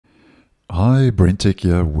Hi, BrenTech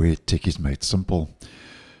here, where tech is made simple.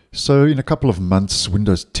 So in a couple of months,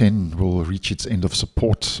 Windows 10 will reach its end of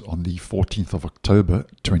support on the 14th of October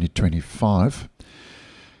 2025.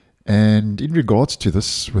 And in regards to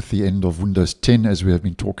this, with the end of Windows 10, as we have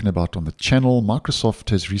been talking about on the channel, Microsoft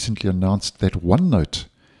has recently announced that OneNote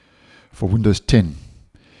for Windows 10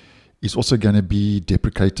 is also going to be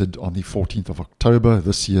deprecated on the 14th of October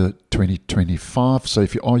this year, 2025. So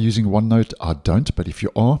if you are using OneNote, I don't, but if you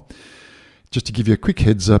are, just to give you a quick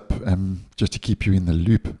heads up, just to keep you in the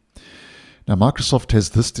loop. Now, Microsoft has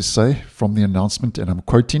this to say from the announcement, and I'm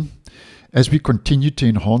quoting, "As we continue to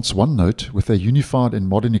enhance OneNote with a unified and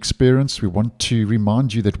modern experience, we want to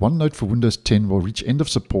remind you that OneNote for Windows 10 will reach end of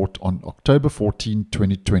support on October 14,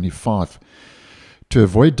 2025. To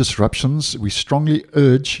avoid disruptions, we strongly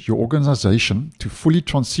urge your organization to fully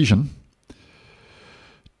transition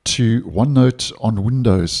to OneNote on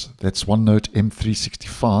Windows," that's OneNote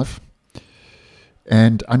M365,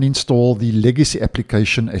 "and uninstall the legacy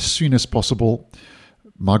application as soon as possible.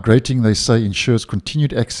 Migrating," they say, "ensures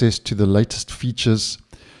continued access to the latest features,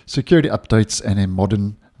 security updates, and a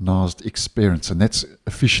modernized experience." And that's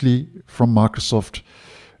officially from Microsoft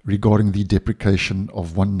regarding the deprecation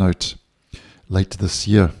of OneNote later this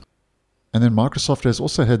year. And then Microsoft has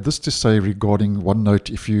also had this to say regarding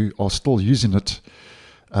OneNote if you are still using it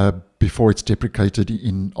before it's deprecated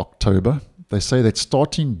in October. They say that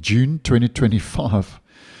starting June 2025,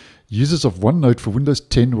 users of OneNote for Windows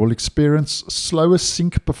 10 will experience slower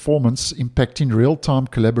sync performance, impacting real-time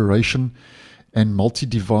collaboration and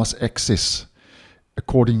multi-device access,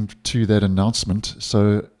 according to that announcement.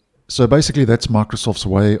 So basically that's Microsoft's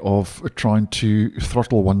way of trying to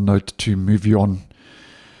throttle OneNote to move you on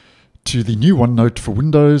to the new OneNote for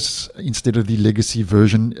Windows instead of the legacy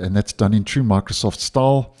version, and that's done in true Microsoft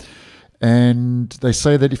style. And they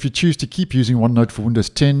say that if you choose to keep using OneNote for Windows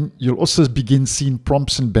 10, you'll also begin seeing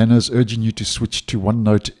prompts and banners urging you to switch to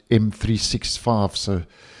OneNote M365. So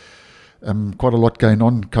quite a lot going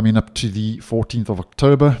on coming up to the 14th of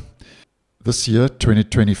October this year,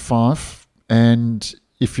 2025. And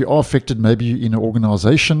if you are affected, maybe in an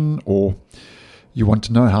organization, or you want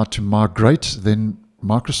to know how to migrate, then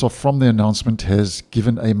Microsoft, from the announcement, has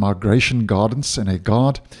given a migration guidance and a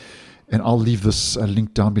guide. And I'll leave this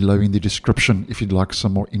link down below in the description if you'd like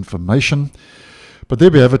some more information. But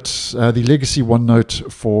there we have it, the legacy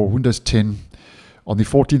OneNote for Windows 10 on the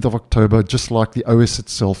 14th of October, just like the OS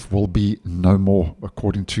itself, will be no more,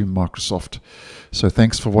 according to Microsoft. So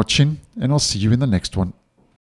thanks for watching, and I'll see you in the next one.